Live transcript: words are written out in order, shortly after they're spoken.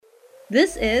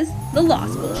This is The Law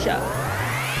School Show.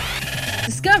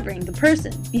 Discovering the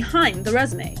person behind the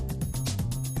resume.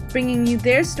 Bringing you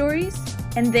their stories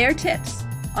and their tips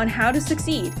on how to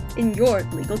succeed in your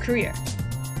legal career.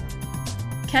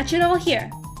 Catch it all here,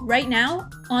 right now,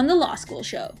 on The Law School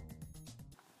Show.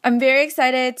 I'm very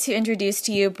excited to introduce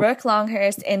to you Brooke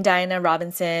Longhurst and Dianna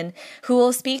Robinson, who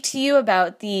will speak to you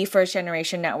about the First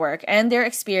Generation Network and their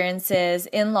experiences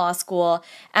in law school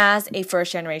as a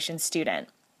first generation student.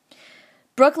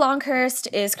 Brooke Longhurst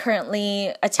is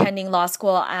currently attending law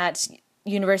school at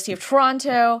University of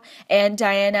Toronto, and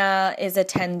Dianna is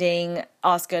attending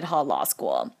Osgoode Hall Law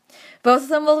School. Both of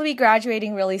them will be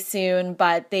graduating really soon,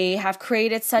 but they have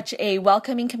created such a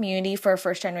welcoming community for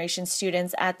first-generation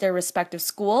students at their respective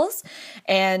schools,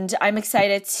 and I'm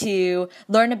excited to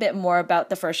learn a bit more about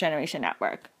the First Generation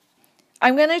Network.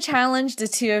 I'm going to challenge the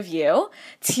two of you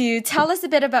to tell us a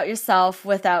bit about yourself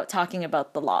without talking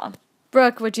about the law.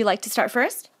 Brooke, would you like to start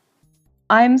first?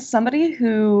 I'm somebody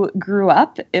who grew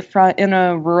up in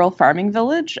a rural farming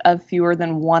village of fewer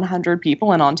than 100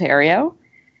 people in Ontario.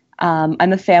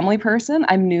 I'm a family person.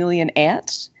 I'm newly an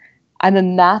aunt. I'm a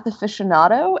math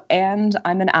aficionado, and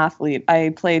I'm an athlete.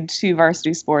 I played 2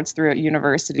 varsity sports throughout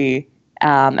university,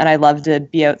 and I love to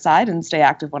be outside and stay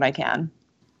active when I can.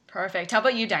 Perfect. How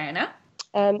about you, Dianna?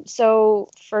 So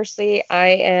firstly, I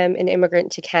am an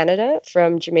immigrant to Canada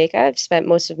from Jamaica. I've spent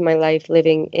most of my life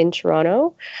living in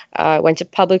Toronto. I went to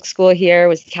public school here,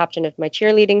 was the captain of my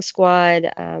cheerleading squad,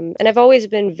 and I've always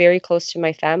been very close to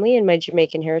my family and my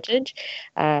Jamaican heritage.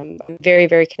 I'm very,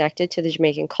 very connected to the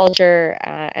Jamaican culture,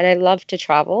 and I love to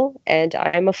travel, and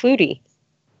I'm a foodie.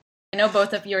 I know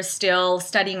both of you are still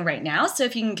studying right now, so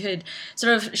if you could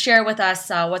sort of share with us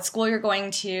what school you're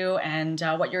going to and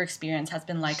what your experience has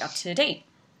been like up to date.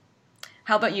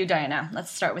 How about you, Dianna?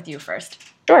 Let's start with you first.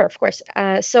 Sure, of course.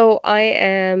 So I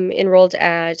am enrolled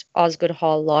at Osgoode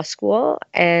Hall Law School,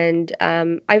 and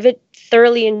I've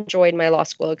thoroughly enjoyed my law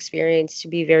school experience, to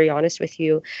be very honest with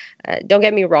you. Don't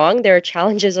get me wrong, there are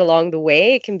challenges along the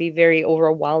way. It can be very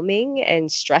overwhelming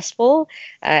and stressful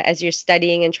as you're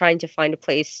studying and trying to find a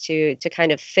place to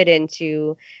kind of fit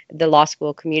into the law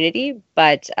school community.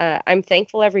 But I'm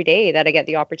thankful every day that I get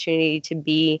the opportunity to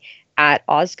be at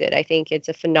Osgoode. I think it's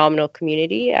a phenomenal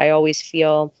community. I always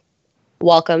feel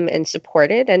welcome and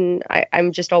supported, and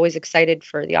I'm just always excited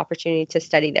for the opportunity to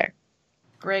study there.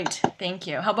 Great, thank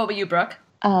you. How about you, Brooke?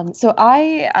 So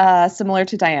I, similar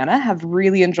to Dianna, have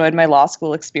really enjoyed my law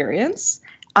school experience.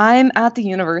 I'm at the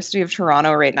University of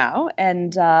Toronto right now,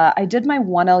 and I did my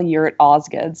 1L year at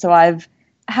Osgoode, so I've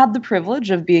had the privilege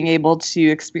of being able to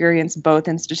experience both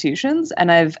institutions,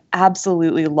 and I've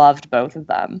absolutely loved both of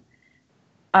them.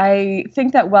 I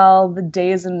think that while the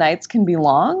days and nights can be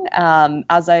long,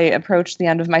 as I approach the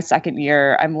end of my second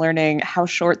year, I'm learning how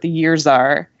short the years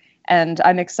are. And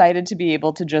I'm excited to be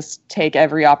able to just take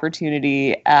every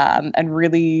opportunity and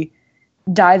really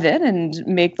dive in and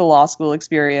make the law school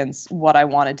experience what I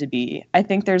want it to be. I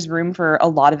think there's room for a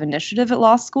lot of initiative at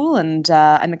law school, and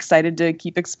I'm excited to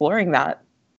keep exploring that.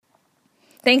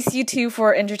 Thanks, you two,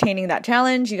 for entertaining that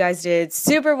challenge. You guys did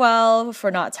super well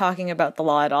for not talking about the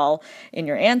law at all in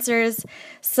your answers.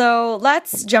 So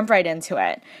let's jump right into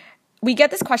it. We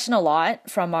get this question a lot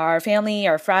from our family,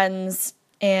 our friends,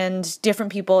 and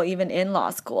different people even in law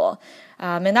school.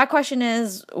 And that question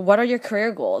is, what are your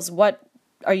career goals? What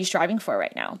are you striving for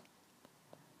right now?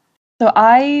 So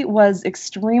I was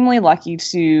extremely lucky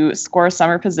to score a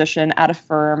summer position at a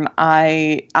firm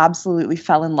I absolutely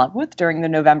fell in love with during the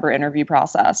November interview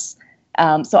process.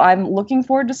 So I'm looking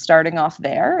forward to starting off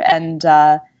there. And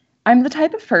I'm the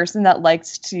type of person that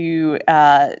likes to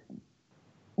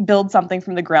build something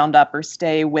from the ground up or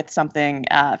stay with something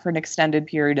for an extended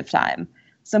period of time.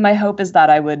 So my hope is that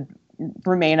I would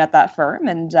remain at that firm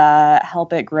and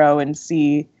help it grow and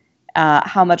see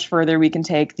how much further we can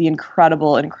take the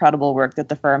incredible, incredible work that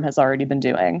the firm has already been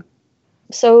doing.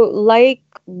 So like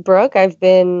Brooke, I've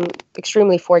been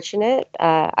extremely fortunate.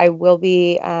 I will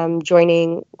be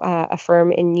joining a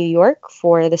firm in New York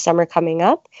for the summer coming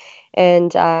up.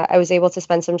 And I was able to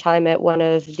spend some time at one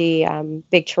of the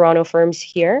big Toronto firms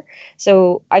here.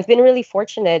 So I've been really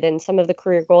fortunate, and some of the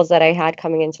career goals that I had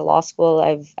coming into law school,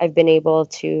 I've been able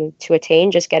to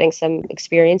attain, just getting some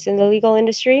experience in the legal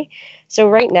industry. So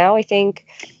right now, I think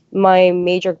my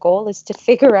major goal is to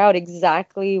figure out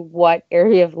exactly what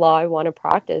area of law I want to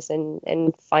practice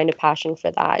and find a passion for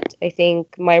that. I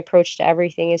think my approach to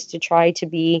everything is to try to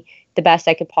be the best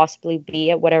I could possibly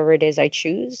be at whatever it is I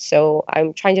choose. So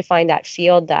I'm trying to find that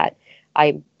field that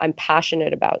I'm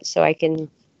passionate about, so I can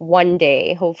one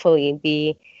day hopefully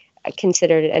be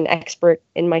considered an expert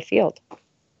in my field.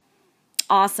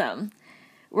 Awesome.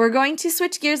 We're going to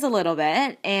switch gears a little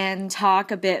bit and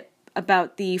talk a bit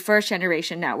about the First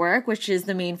Generation Network, which is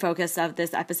the main focus of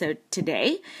this episode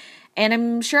today. And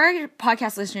I'm sure our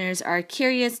podcast listeners are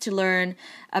curious to learn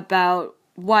about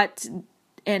what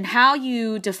and how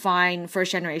you define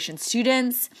first generation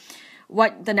students,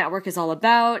 what the network is all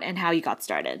about, and how you got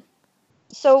started.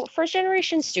 So first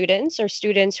generation students are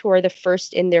students who are the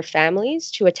first in their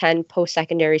families to attend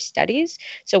post-secondary studies.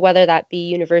 So whether that be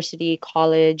university,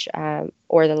 college,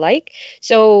 or the like.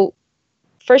 So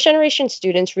first generation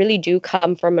students really do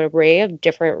come from an array of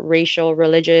different racial,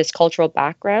 religious, cultural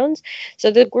backgrounds. So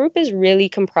the group is really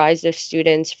comprised of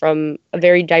students from a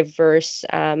very diverse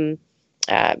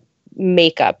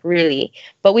makeup, really.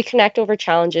 But we connect over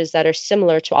challenges that are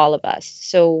similar to all of us.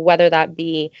 So whether that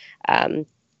be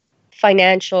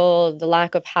financial, the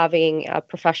lack of having a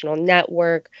professional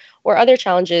network, or other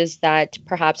challenges that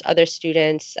perhaps other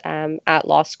students at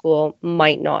law school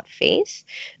might not face.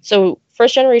 So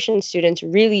first generation students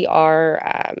really are,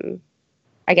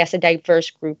 I guess, a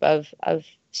diverse group of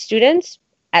students.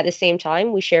 At the same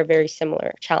time, we share very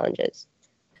similar challenges.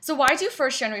 So why do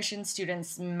first generation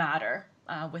students matter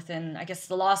within, I guess,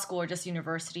 the law school or just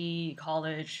university,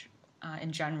 college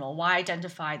in general? Why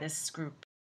identify this group?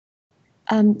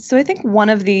 So I think one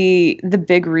of the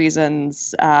big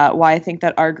reasons why I think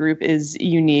that our group is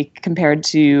unique compared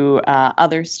to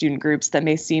other student groups that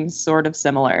may seem sort of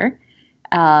similar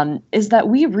is that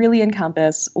we really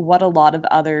encompass what a lot of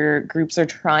other groups are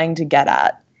trying to get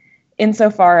at,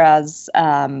 insofar as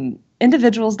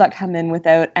individuals that come in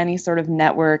without any sort of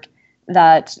network,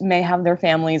 that may have their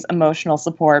family's emotional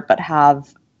support but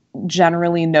have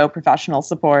generally no professional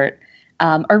support,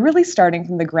 are really starting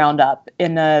from the ground up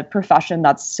in a profession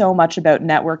that's so much about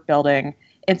network building.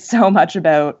 It's so much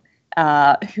about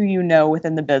who you know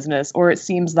within the business, or it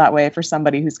seems that way for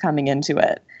somebody who's coming into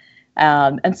it.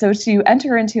 And so to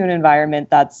enter into an environment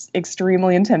that's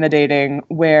extremely intimidating,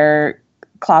 where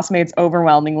classmates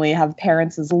overwhelmingly have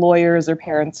parents as lawyers or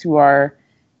parents who are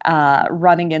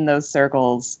running in those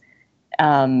circles,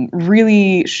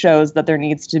 really shows that there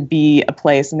needs to be a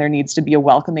place and there needs to be a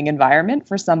welcoming environment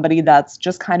for somebody that's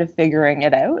just kind of figuring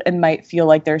it out and might feel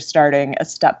like they're starting a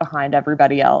step behind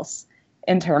everybody else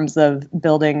in terms of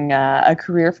building a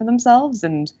career for themselves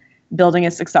and building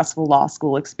a successful law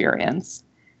school experience.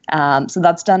 So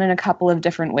that's done in a couple of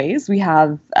different ways. We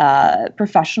have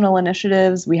professional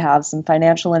initiatives, we have some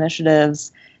financial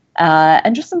initiatives,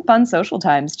 and just some fun social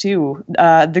times too.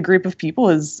 The group of people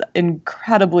is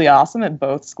incredibly awesome at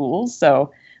both schools,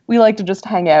 so we like to just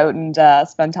hang out and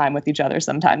spend time with each other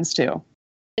sometimes too.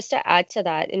 Just to add to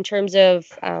that, in terms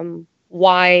of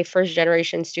why first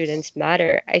generation students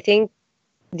matter, I think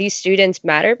these students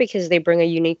matter because they bring a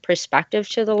unique perspective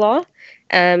to the law.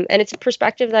 And it's a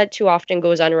perspective that too often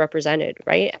goes underrepresented,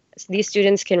 right? These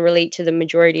students can relate to the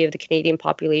majority of the Canadian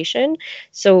population,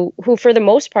 so who for the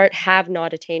most part have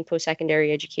not attained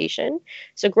post-secondary education.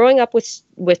 So growing up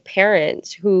with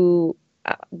parents who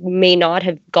may not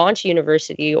have gone to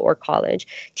university or college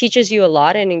teaches you a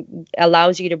lot and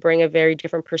allows you to bring a very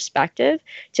different perspective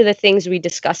to the things we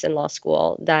discuss in law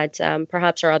school that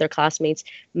perhaps our other classmates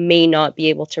may not be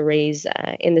able to raise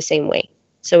in the same way.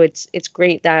 So it's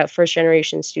great that first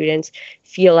generation students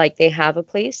feel like they have a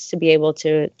place to be able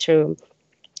to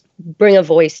bring a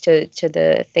voice to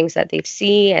the things that they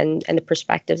see and the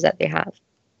perspectives that they have.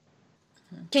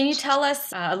 Can you tell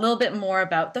us a little bit more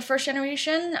about the first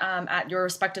generation at your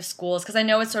respective schools? Because I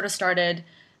know it sort of started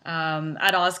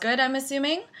at Osgoode, I'm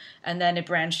assuming, and then it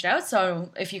branched out.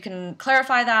 So if you can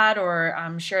clarify that or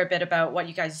share a bit about what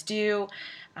you guys do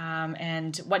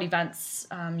and what events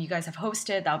you guys have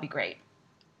hosted, that would be great.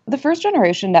 The First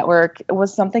Generation Network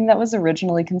was something that was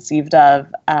originally conceived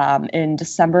of in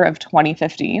December of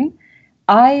 2015.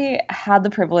 I had the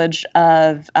privilege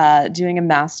of doing a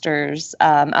master's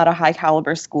at a high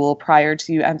caliber school prior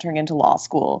to entering into law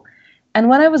school. And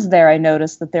when I was there, I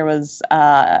noticed that there was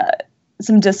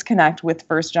some disconnect with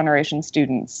first generation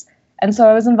students. And so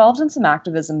I was involved in some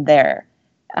activism there.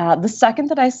 The second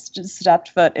that I stepped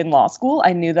foot in law school,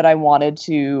 I knew that I wanted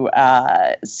to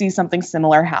see something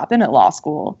similar happen at law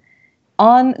school.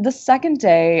 On the second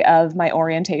day of my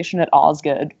orientation at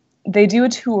Osgoode, they do a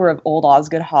tour of Old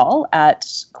Osgoode Hall at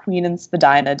Queen and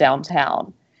Spadina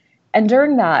downtown. And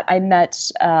during that, I met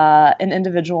an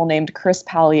individual named Chris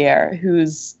Palliere,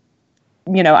 who's,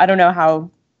 I don't know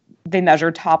how they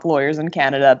measure top lawyers in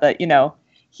Canada, but,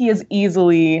 he is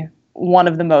easily one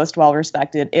of the most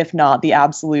well-respected, if not the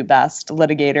absolute best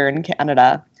litigator in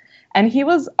Canada. And he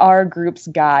was our group's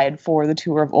guide for the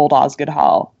tour of Old Osgoode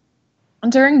Hall.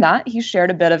 And during that, he shared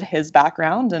a bit of his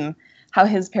background and how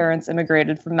his parents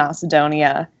immigrated from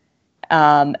Macedonia.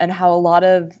 and how a lot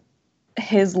of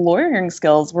his lawyering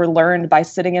skills were learned by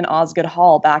sitting in Osgoode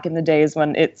Hall back in the days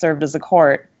when it served as a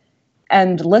court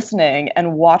and listening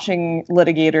and watching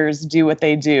litigators do what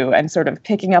they do and sort of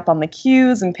picking up on the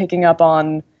cues and picking up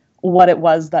on what it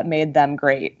was that made them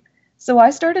great. So I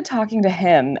started talking to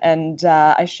him, and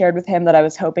I shared with him that I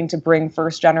was hoping to bring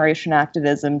first generation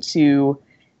activism to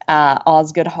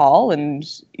Osgoode Hall and,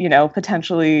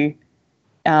 potentially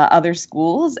other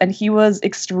schools. And he was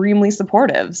extremely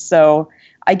supportive. So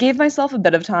I gave myself a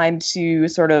bit of time to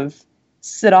sort of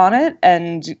sit on it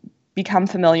and become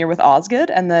familiar with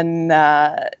Osgoode. And then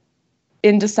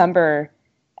in December,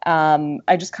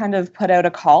 I just kind of put out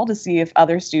a call to see if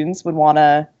other students would want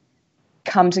to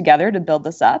come together to build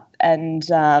this up. And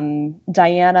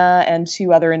Dianna and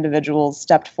two other individuals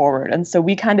stepped forward. And so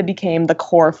we kind of became the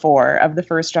core four of the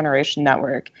First Generation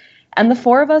Network. And the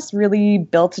four of us really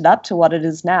built it up to what it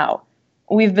is now.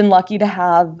 We've been lucky to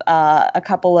have a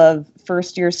couple of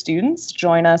first-year students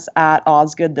join us at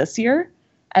Osgoode this year.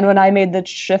 And when I made the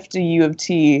shift to U of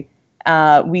T,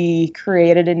 we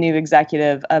created a new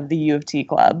executive of the U of T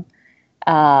club.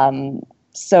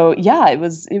 So yeah, it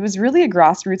was really a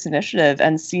grassroots initiative,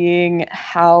 and seeing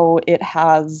how it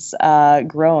has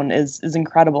grown is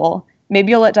incredible.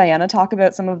 Maybe I'll let Dianna talk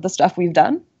about some of the stuff we've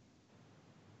done.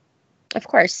 Of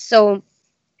course. So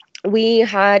we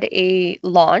had a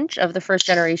launch of the First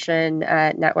Generation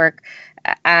Network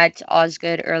at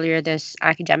Osgoode earlier this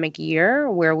academic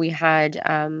year, where we had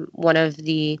one of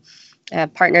the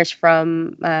partners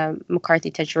from McCarthy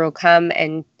Techereau come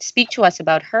and speak to us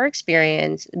about her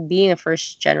experience being a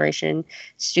first generation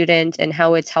student and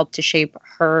how it's helped to shape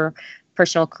her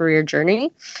personal career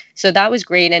journey. So that was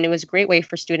great. And it was a great way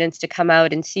for students to come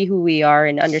out and see who we are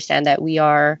and understand that we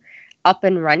are up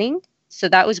and running. So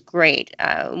that was great.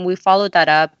 We followed that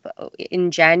up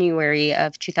in January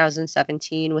of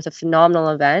 2017 with a phenomenal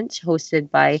event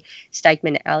hosted by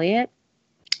Stikeman Elliott,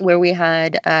 where we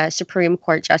had Supreme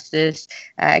Court Justice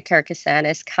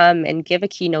Karakatsanis come and give a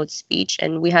keynote speech.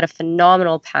 And we had a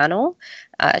phenomenal panel.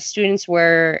 Students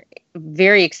were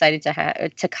very excited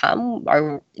to come.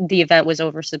 The event was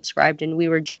oversubscribed, and we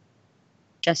were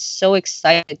just so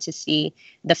excited to see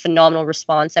the phenomenal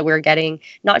response that we were getting,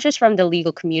 not just from the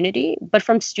legal community, but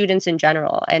from students in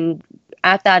general. And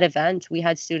at that event, we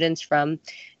had students from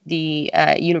the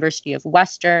University of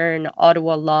Western,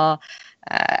 Ottawa Law,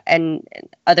 and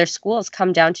other schools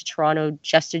come down to Toronto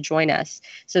just to join us.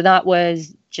 So that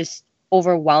was just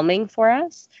overwhelming for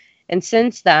us. And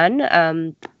since then,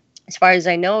 as far as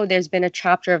I know, there's been a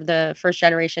chapter of the First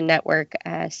Generation Network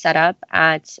set up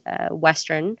at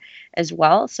Western as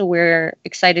well. So we're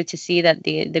excited to see that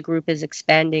the group is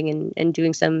expanding and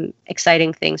doing some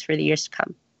exciting things for the years to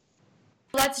come.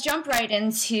 Let's jump right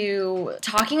into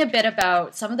talking a bit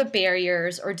about some of the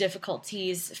barriers or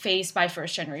difficulties faced by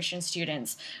first-generation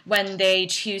students when they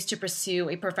choose to pursue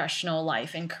a professional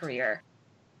life and career.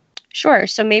 Sure.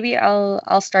 So maybe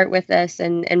I'll start with this,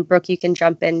 and Brooke, you can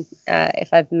jump in if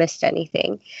I've missed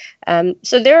anything.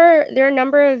 So there are a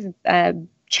number of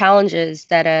challenges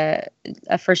that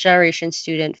a first-generation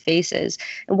student faces.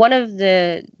 And one of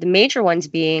the major ones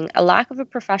being a lack of a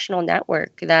professional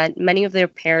network that many of their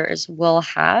peers will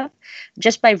have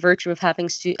just by virtue of having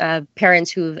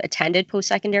parents who've attended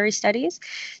post-secondary studies.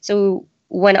 So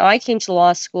when I came to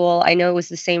law school, I know it was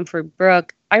the same for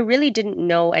Brooke, I really didn't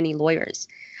know any lawyers.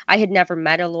 I had never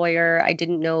met a lawyer. I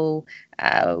didn't know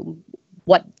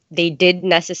what they did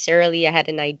necessarily. I had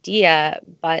an idea,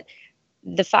 but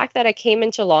the fact that I came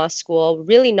into law school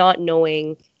really not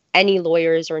knowing any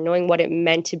lawyers or knowing what it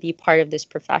meant to be part of this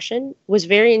profession was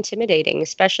very intimidating,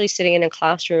 especially sitting in a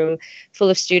classroom full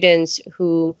of students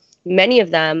who many of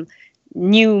them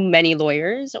knew many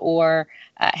lawyers or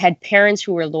had parents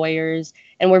who were lawyers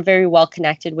and were very well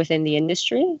connected within the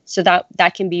industry. So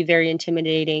that can be very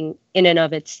intimidating in and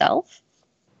of itself.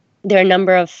 There are a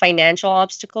number of financial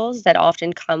obstacles that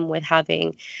often come with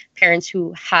having parents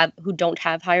who don't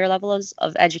have higher levels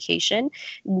of education,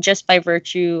 just by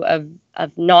virtue of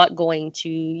not going to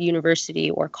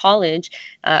university or college.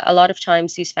 A lot of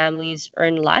times these families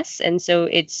earn less, and so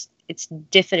it's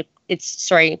difficult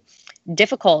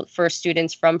for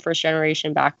students from first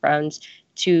generation backgrounds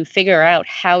to figure out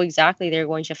how exactly they're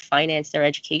going to finance their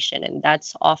education, and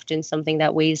that's often something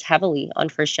that weighs heavily on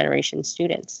first generation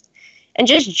students. And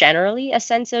just generally a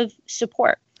sense of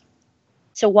support.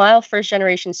 So while first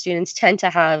generation students tend to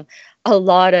have a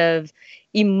lot of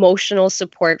emotional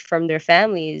support from their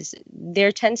families,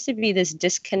 there tends to be this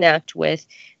disconnect with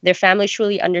their family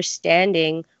truly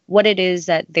understanding what it is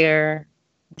that their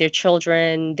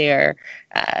children, their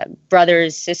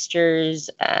brothers, sisters,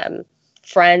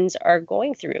 friends are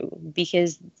going through,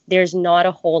 because there's not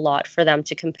a whole lot for them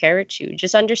to compare it to.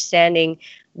 Just understanding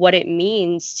what it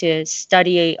means to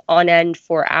study on end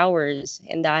for hours,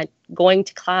 and that going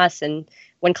to class, and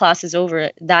when class is over,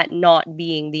 that not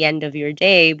being the end of your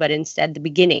day, but instead the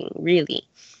beginning, really.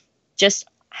 Just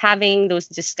having those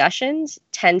discussions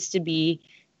tends to be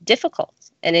difficult.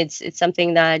 And it's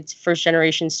something that first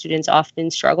generation students often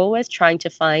struggle with, trying to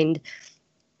find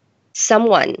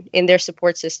someone in their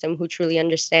support system who truly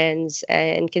understands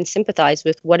and can sympathize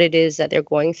with what it is that they're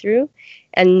going through,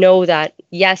 and know that,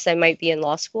 yes, I might be in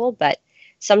law school, but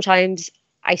sometimes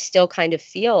I still kind of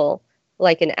feel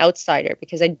like an outsider,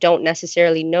 because I don't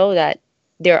necessarily know that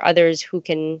there are others who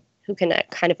can kind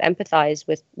of empathize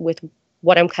with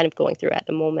what I'm kind of going through at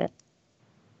the moment.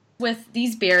 With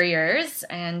these barriers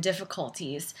and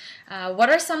difficulties,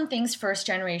 what are some things first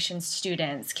generation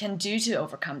students can do to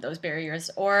overcome those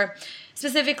barriers? Or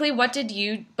specifically, what did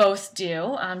you both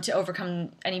do to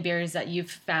overcome any barriers that you've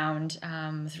found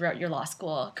throughout your law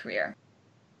school career?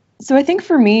 So I think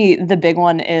for me, the big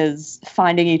one is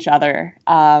finding each other.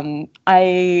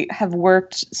 I have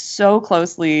worked so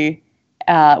closely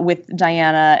with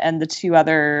Dianna and the two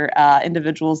other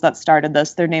individuals that started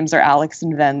this. Their names are Alex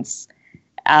and Vince.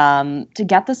 To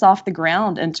get this off the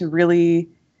ground and to really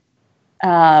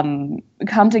come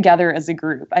together as a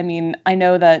group. I mean, I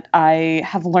know that I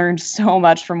have learned so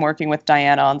much from working with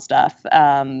Dianna on stuff.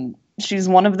 She's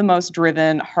one of the most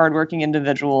driven, hardworking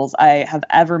individuals I have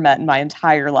ever met in my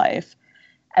entire life.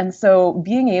 And so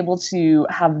being able to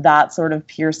have that sort of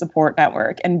peer support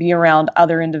network and be around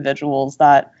other individuals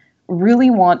that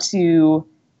really want to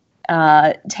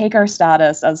take our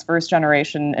status as first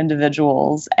generation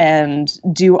individuals and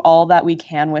do all that we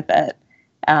can with it,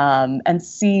 and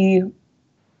see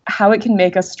how it can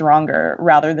make us stronger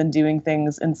rather than doing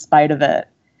things in spite of it,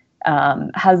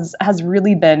 has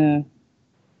really been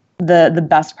the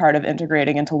best part of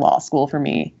integrating into law school for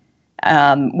me.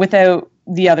 Without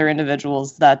the other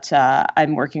individuals that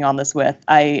I'm working on this with,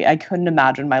 I couldn't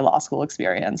imagine my law school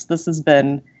experience. This has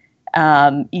been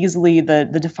easily the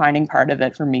defining part of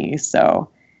it for me. So,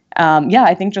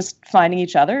 I think just finding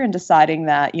each other and deciding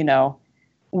that,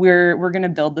 we're going to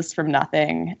build this from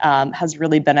nothing has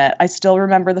really been it. I still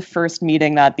remember the first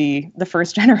meeting that the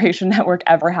First Generation Network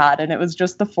ever had, and it was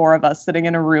just the four of us sitting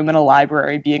in a room in a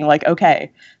library being like,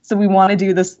 okay, so we want to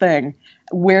do this thing.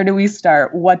 Where do we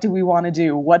start? What do we want to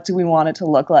do? What do we want it to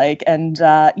look like? And,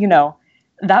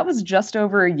 that was just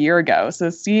over a year ago. So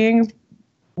seeing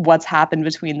what's happened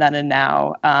between then and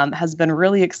now has been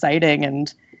really exciting,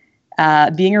 and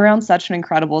being around such an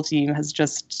incredible team has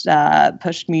just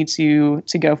pushed me to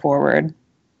go forward.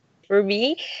 For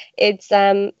me, it's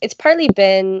partly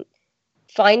been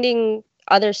finding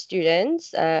other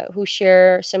students who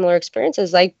share similar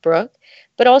experiences like Brooke,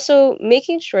 but also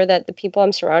making sure that the people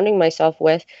I'm surrounding myself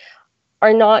with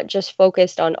are not just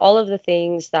focused on all of the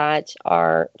things that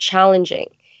are challenging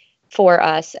for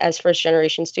us as first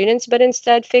generation students, but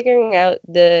instead figuring out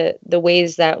the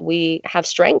ways that we have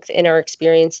strength in our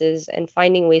experiences and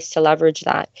finding ways to leverage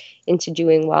that into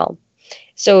doing well.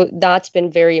 So that's been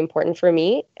very important for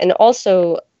me. And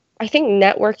also, I think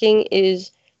networking is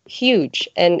huge.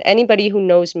 And anybody who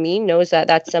knows me knows that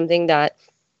that's something that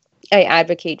I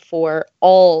advocate for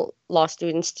all law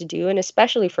students to do, and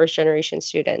especially first generation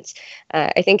students.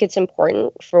 I think it's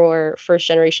important for first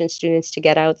generation students to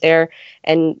get out there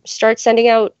and start sending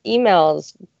out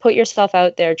emails, put yourself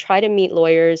out there, try to meet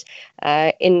lawyers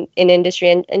in industry,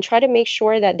 and try to make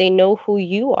sure that they know who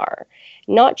you are,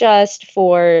 not just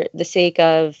for the sake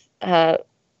of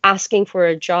asking for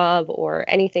a job or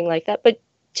anything like that, but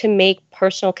to make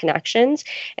personal connections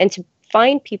and to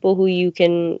find people who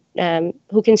can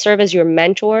serve as your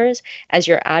mentors, as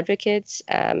your advocates,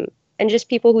 and just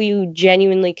people who you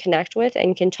genuinely connect with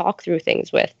and can talk through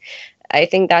things with. I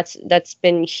think that's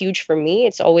been huge for me.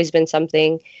 It's always been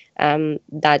something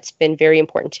that's been very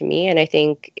important to me, and I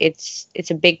think it's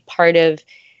a big part of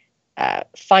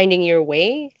finding your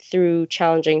way through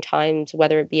challenging times,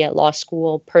 whether it be at law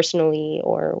school, personally,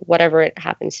 or whatever it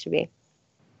happens to be.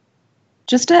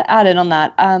 Just to add in on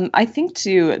that, I think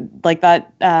too, like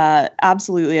that,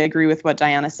 absolutely I agree with what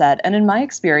Dianna said. And in my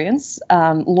experience,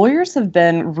 lawyers have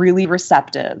been really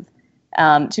receptive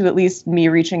to at least me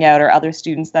reaching out or other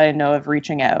students that I know of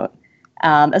reaching out,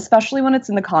 especially when it's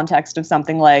in the context of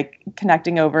something like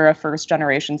connecting over a first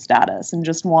generation status and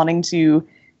just wanting to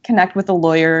connect with a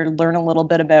lawyer, learn a little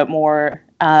bit about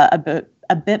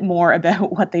a bit more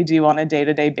about what they do on a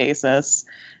day-to-day basis,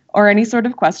 or any sort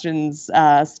of questions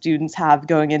students have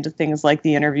going into things like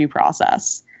the interview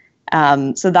process.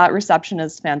 So that reception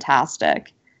is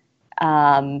fantastic.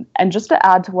 And just to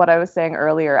add to what I was saying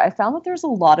earlier, I found that there's a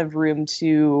lot of room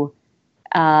to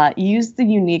use the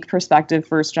unique perspective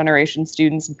first-generation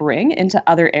students bring into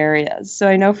other areas. So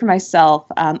I know for myself,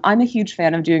 I'm a huge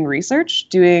fan of doing research,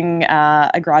 doing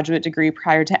a graduate degree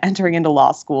prior to entering into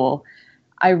law school.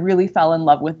 I really fell in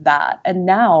love with that, and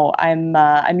now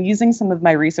I'm using some of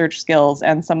my research skills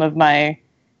and some of my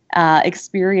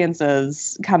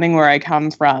experiences coming where I come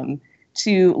from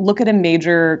to look at a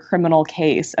major criminal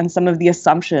case and some of the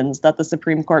assumptions that the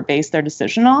Supreme Court based their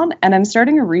decision on. And I'm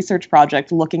starting a research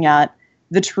project looking at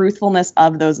the truthfulness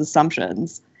of those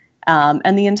assumptions.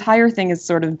 And the entire thing is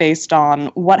sort of based on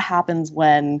what happens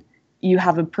when you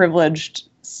have a privileged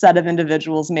set of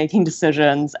individuals making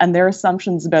decisions and their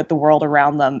assumptions about the world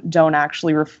around them don't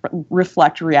actually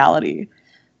reflect reality.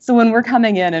 So when we're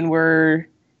coming in and we're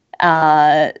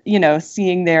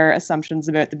seeing their assumptions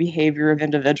about the behavior of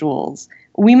individuals,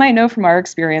 we might know from our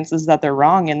experiences that they're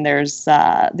wrong, and there's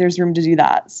room to do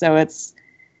that. So it's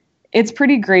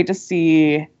pretty great to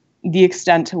see the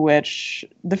extent to which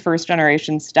the first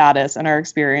generation status and our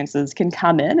experiences can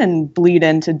come in and bleed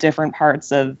into different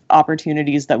parts of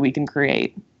opportunities that we can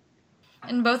create.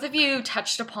 And both of you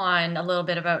touched upon a little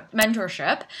bit about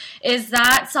mentorship. Is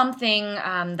that something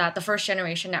that the First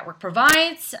Generation Network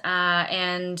provides?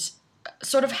 And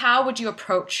sort of how would you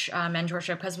approach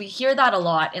mentorship? Because we hear that a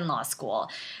lot in law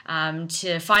school,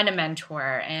 to find a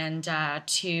mentor and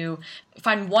to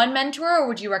find one mentor, or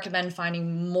would you recommend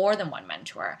finding more than one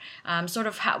mentor?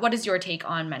 What is your take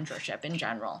on mentorship in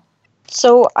general?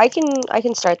 So I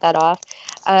can start that off.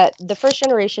 The First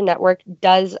Generation Network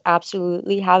does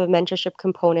absolutely have a mentorship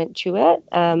component to it.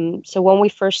 So when we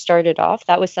first started off,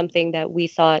 that was something that we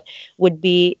thought would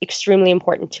be extremely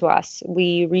important to us.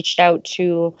 We reached out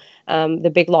to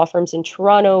the big law firms in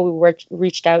Toronto. We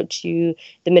reached out to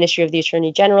the Ministry of the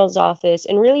Attorney General's office,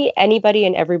 and really anybody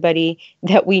and everybody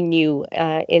that we knew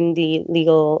in the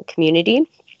legal community,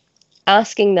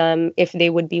 asking them if they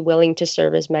would be willing to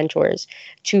serve as mentors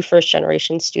to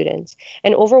first-generation students.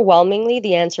 And overwhelmingly,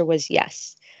 the answer was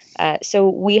yes. So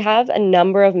we have a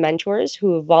number of mentors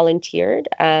who have volunteered,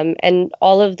 and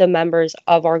all of the members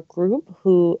of our group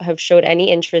who have showed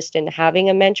any interest in having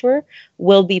a mentor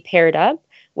will be paired up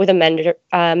with a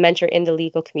mentor in the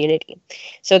legal community.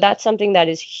 So that's something that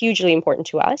is hugely important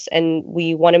to us, and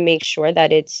we want to make sure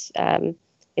that it's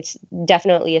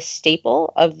definitely a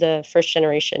staple of the First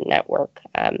Generation Network.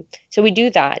 So we do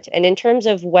that. And in terms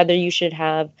of whether you should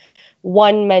have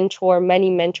one mentor, many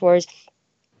mentors,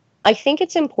 I think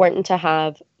it's important to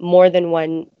have more than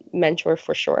one mentor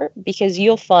for sure, because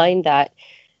you'll find that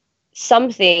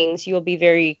some things you'll be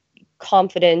very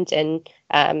confident and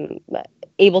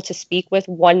able to speak with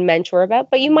one mentor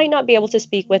about, but you might not be able to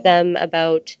speak with them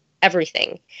about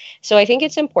everything. So I think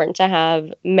it's important to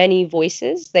have many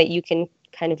voices that you can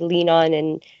kind of lean on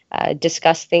and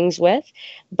discuss things with,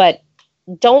 but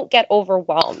don't get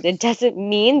overwhelmed. It doesn't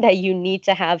mean that you need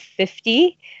to have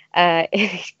 50.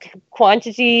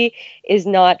 Quantity is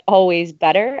not always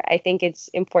better. I think it's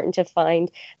important to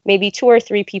find maybe 2 or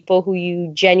 3 people who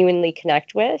you genuinely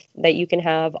connect with, that you can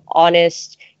have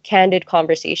honest, candid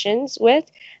conversations with.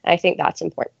 I think that's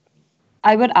important.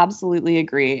 I would absolutely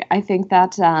agree. I think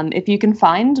that if you can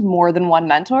find more than one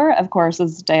mentor, of course,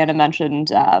 as Dianna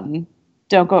mentioned,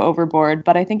 don't go overboard.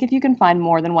 But I think if you can find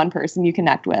more than one person you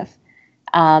connect with,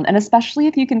 and especially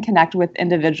if you can connect with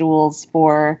individuals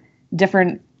for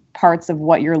different parts of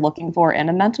what you're looking for in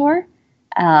a mentor,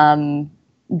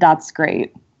 that's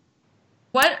great.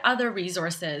 What other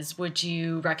resources would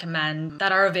you recommend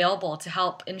that are available to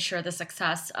help ensure the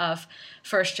success of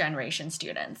first-generation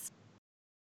students?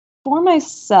 For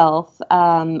myself,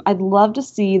 I'd love to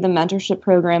see the mentorship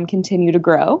program continue to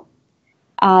grow.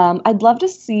 I'd love to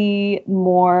see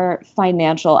more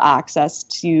financial access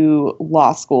to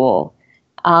law school,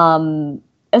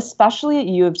 especially at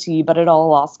U of T, but at all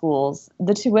law schools.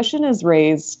 The tuition is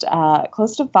raised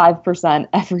close to 5%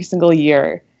 every single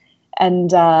year.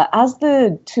 And as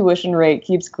the tuition rate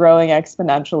keeps growing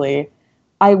exponentially,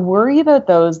 I worry about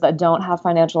those that don't have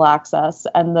financial access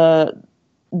and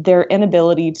their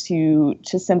inability to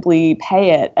simply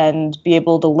pay it and be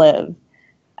able to live.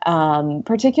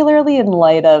 Particularly in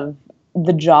light of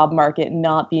the job market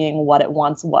not being what it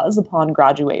once was upon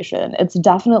graduation. It's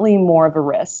definitely more of a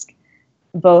risk,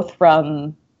 both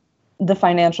from the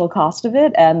financial cost of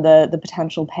it and the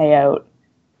potential payout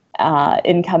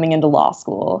in coming into law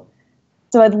school.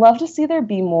 So I'd love to see there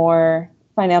be more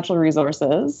financial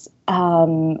resources.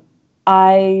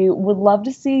 I would love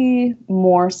to see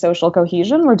more social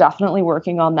cohesion. We're definitely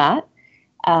working on that.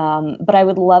 But I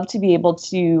would love to be able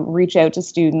to reach out to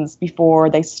students before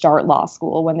they start law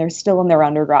school, when they're still in their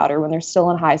undergrad or when they're still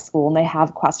in high school and they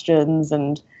have questions,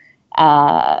 and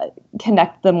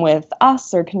connect them with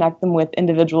us or connect them with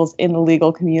individuals in the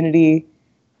legal community,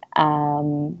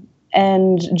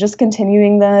 and just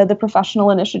continuing the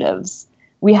professional initiatives.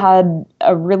 We had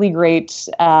a really great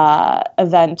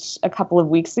event a couple of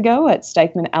weeks ago at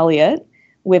Stikeman Elliott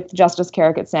with Justice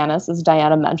Karakatsanis, as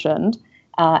Dianna mentioned.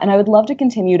 And I would love to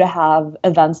continue to have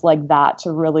events like that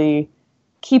to really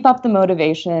keep up the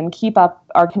motivation, keep up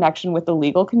our connection with the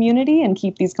legal community, and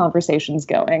keep these conversations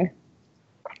going.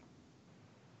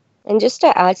 And just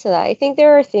to add to that, I think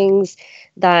there are things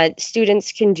that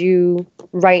students can do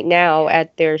right now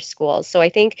at their schools. So I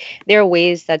think there are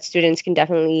ways that students can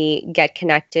definitely get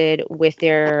connected with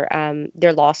their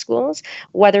law schools,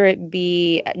 whether it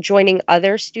be joining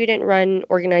other student-run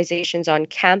organizations on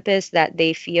campus that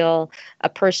they feel a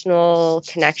personal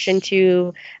connection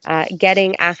to,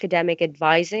 getting academic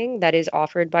advising that is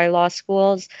offered by law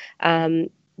schools,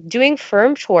 doing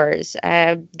firm tours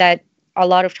that a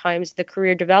lot of times the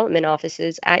career development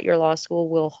offices at your law school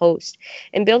will host,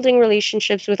 and building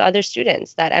relationships with other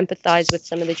students that empathize with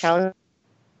some of the challenges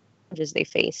they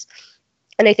face.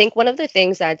 And I think one of the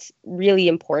things that's really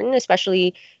important,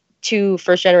 especially to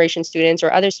first generation students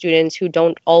or other students who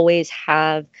don't always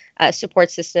have a support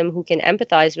system who can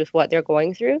empathize with what they're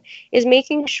going through, is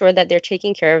making sure that they're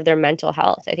taking care of their mental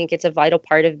health. I think it's a vital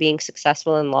part of being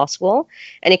successful in law school,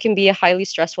 and it can be a highly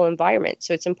stressful environment.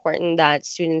 So it's important that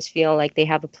students feel like they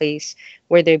have a place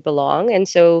where they belong. And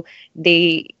so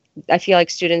I feel like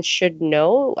students should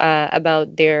know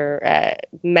about their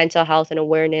mental health and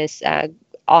awareness,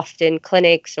 often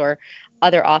clinics or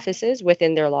other offices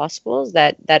within their law schools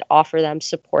that offer them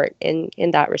support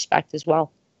in that respect as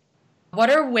well. What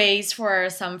are ways for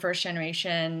some first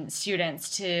generation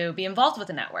students to be involved with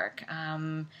the network?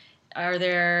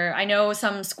 I know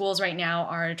some schools right now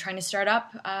are trying to start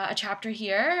up a chapter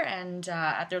here and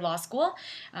at their law school,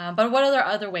 but what are there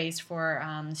other ways for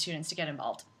students to get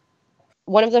involved?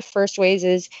 One of the first ways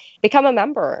is become a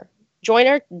member. Join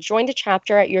the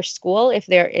chapter at your school if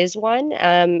there is one,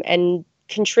 and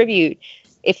contribute.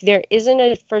 If there isn't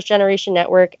a first generation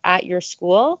network at your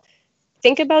school,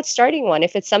 think about starting one.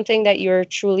 If it's something that you're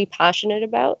truly passionate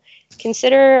about,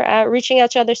 consider reaching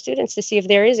out to other students to see if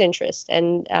there is interest,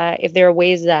 and if there are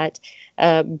ways that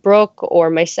Brooke or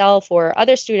myself or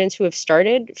other students who have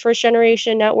started first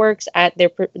generation networks at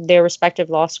their respective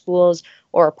law schools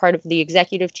or are part of the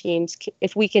executive teams,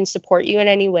 if we can support you in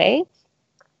any way,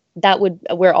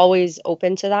 we're always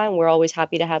open to that, and we're always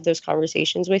happy to have those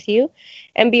conversations with you.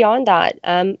 And beyond that,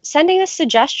 sending us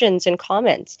suggestions and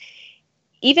comments.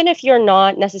 Even if you're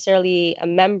not necessarily a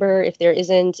member, if there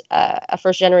isn't a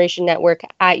first generation network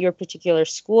at your particular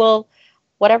school,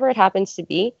 whatever it happens to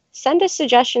be, send us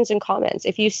suggestions and comments.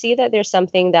 If you see that there's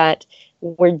something that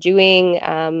we're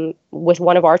doing with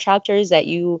one of our chapters that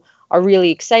you are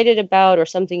really excited about, or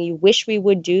something you wish we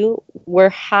would do, we're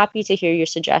happy to hear your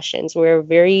suggestions. We're a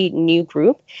very new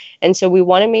group, and so we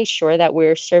want to make sure that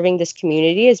we're serving this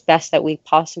community as best that we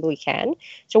possibly can.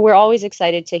 So we're always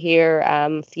excited to hear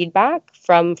feedback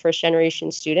from first generation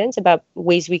students about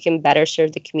ways we can better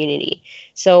serve the community.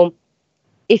 So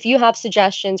if you have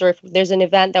suggestions, or if there's an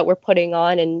event that we're putting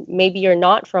on and maybe you're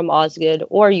not from Osgoode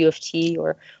or U of T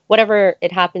or whatever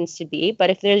it happens to be, but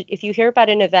if you hear about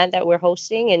an event that we're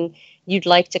hosting and you'd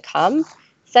like to come,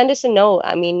 send us a note.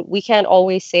 I mean, we can't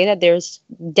always say that there's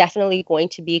definitely going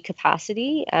to be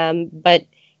capacity, but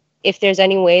if there's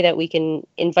any way that we can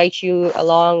invite you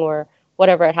along or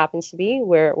whatever it happens to be,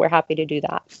 we're happy to do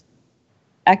that.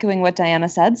 Echoing what Dianna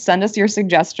said, send us your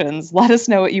suggestions. Let us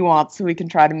know what you want so we can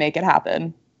try to make it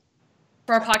happen.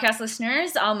 For our podcast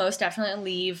listeners, I'll most definitely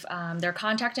leave their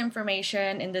contact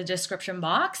information in the description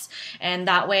box. And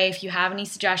that way, if you have any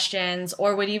suggestions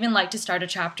or would even like to start a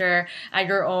chapter at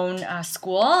your own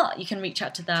school, you can reach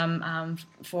out to them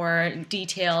for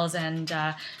details and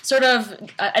sort of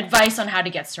advice on how to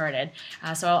get started.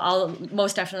 So I'll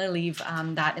most definitely leave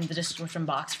that in the description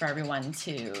box for everyone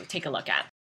to take a look at.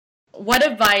 What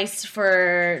advice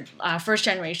for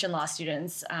first-generation law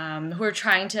students who are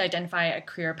trying to identify a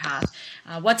career path,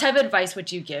 what type of advice would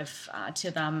you give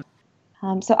to them?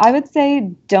 So I would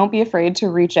say don't be afraid to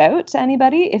reach out to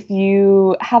anybody. If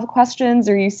you have questions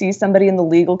or you see somebody in the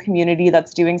legal community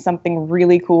that's doing something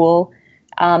really cool,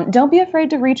 don't be afraid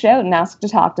to reach out and ask to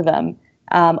talk to them.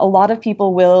 A lot of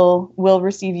people will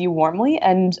receive you warmly,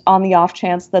 and on the off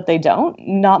chance that they don't,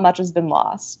 not much has been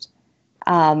lost.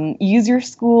 Use your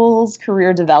school's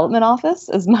career development office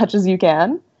as much as you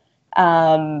can.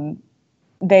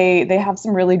 they have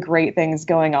some really great things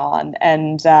going on,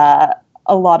 and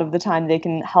a lot of the time they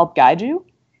can help guide you.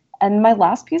 And my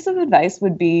last piece of advice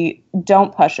would be,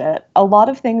 don't push it. A lot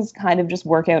of things kind of just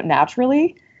work out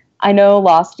naturally. I know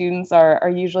law students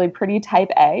are usually pretty type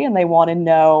A, and they want to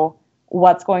know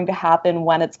what's going to happen,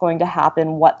 when it's going to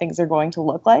happen, what things are going to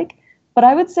look like. But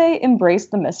I would say embrace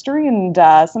the mystery, and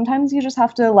sometimes you just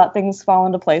have to let things fall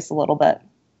into place a little bit.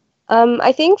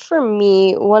 I think for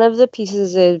me, one of the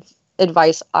pieces of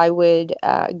advice I would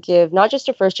give, not just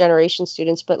to first generation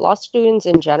students, but law students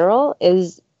in general,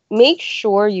 is make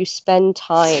sure you spend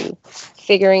time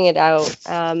figuring it out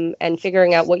and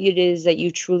figuring out what it is that you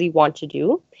truly want to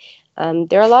do.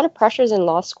 There are a lot of pressures in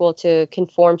law school to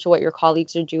conform to what your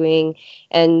colleagues are doing.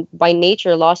 And by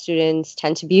nature, law students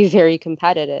tend to be very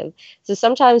competitive. So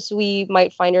sometimes we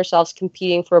might find ourselves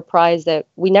competing for a prize that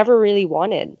we never really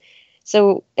wanted.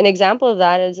 So an example of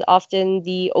that is often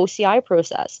the OCI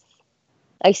process.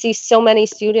 I see so many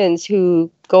students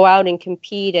who go out and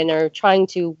compete and are trying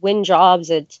to win jobs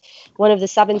at one of the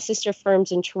 7 sister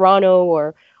firms in Toronto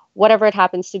or whatever it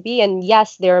happens to be. And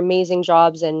yes, they're amazing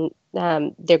jobs, and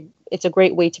it's a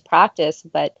great way to practice.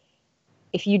 But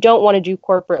if you don't want to do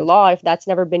corporate law, if that's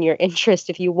never been your interest,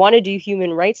 if you want to do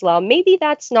human rights law, maybe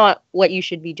that's not what you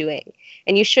should be doing.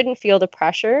 And you shouldn't feel the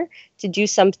pressure to do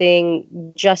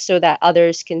something just so that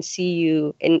others can see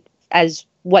you as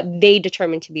what they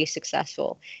determine to be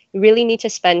successful. You really need to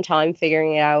spend time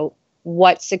figuring out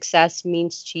what success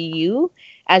means to you,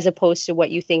 as opposed to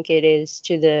what you think it is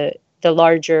to the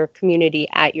larger community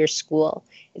at your school.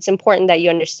 It's important that you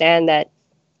understand that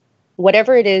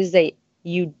whatever it is that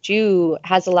you do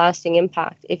has a lasting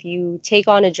impact. If you take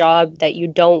on a job that you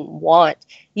don't want,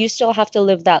 you still have to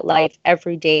live that life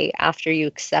every day after you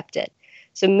accept it.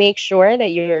 So make sure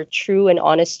that you're true and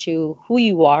honest to who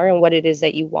you are and what it is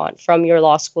that you want from your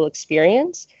law school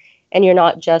experience. And you're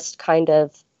not just kind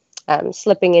of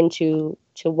slipping into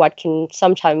what can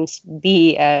sometimes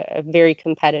be a very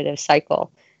competitive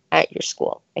cycle at your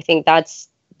school. I think that's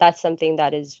something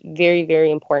that is very,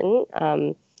 very important.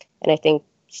 And I think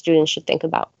students should think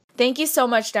about. Thank you so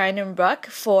much, Dianna and Brooke,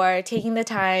 for taking the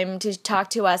time to talk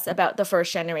to us about the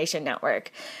First Generation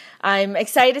Network. I'm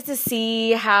excited to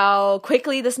see how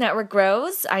quickly this network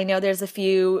grows. I know there's a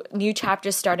few new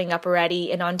chapters starting up already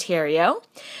in Ontario.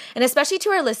 And especially to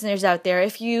our listeners out there,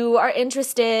 if you are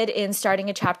interested in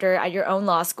starting a chapter at your own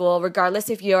law school, regardless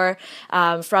if you're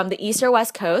from the East or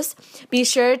West Coast, be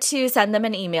sure to send them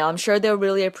an email. I'm sure they'll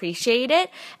really appreciate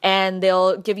it, and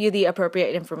they'll give you the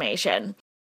appropriate information.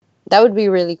 That would be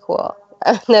really cool.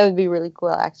 That would be really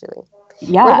cool, actually.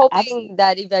 Yeah, we're hoping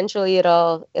that eventually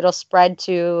it'll spread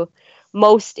to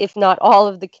most, if not all,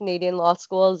 of the Canadian law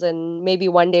schools, and maybe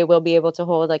one day we'll be able to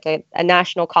hold like a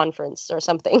national conference or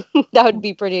something. That would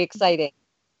be pretty exciting.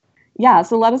 Yeah,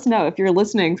 so let us know if you're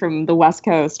listening from the West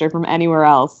Coast or from anywhere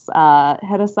else.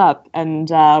 Hit us up, and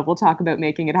we'll talk about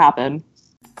making it happen.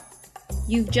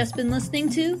 You've just been listening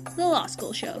to The Law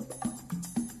School Show.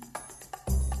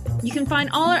 You can find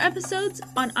all our episodes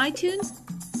on iTunes,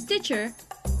 Stitcher,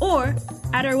 or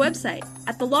at our website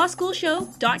at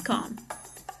thelawschoolshow.com.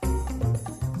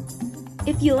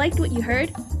 If you liked what you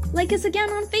heard, like us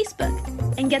again on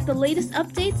Facebook and get the latest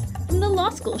updates from The Law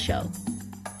School Show.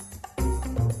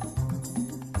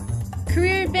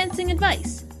 Career advancing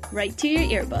advice right to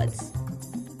your earbuds.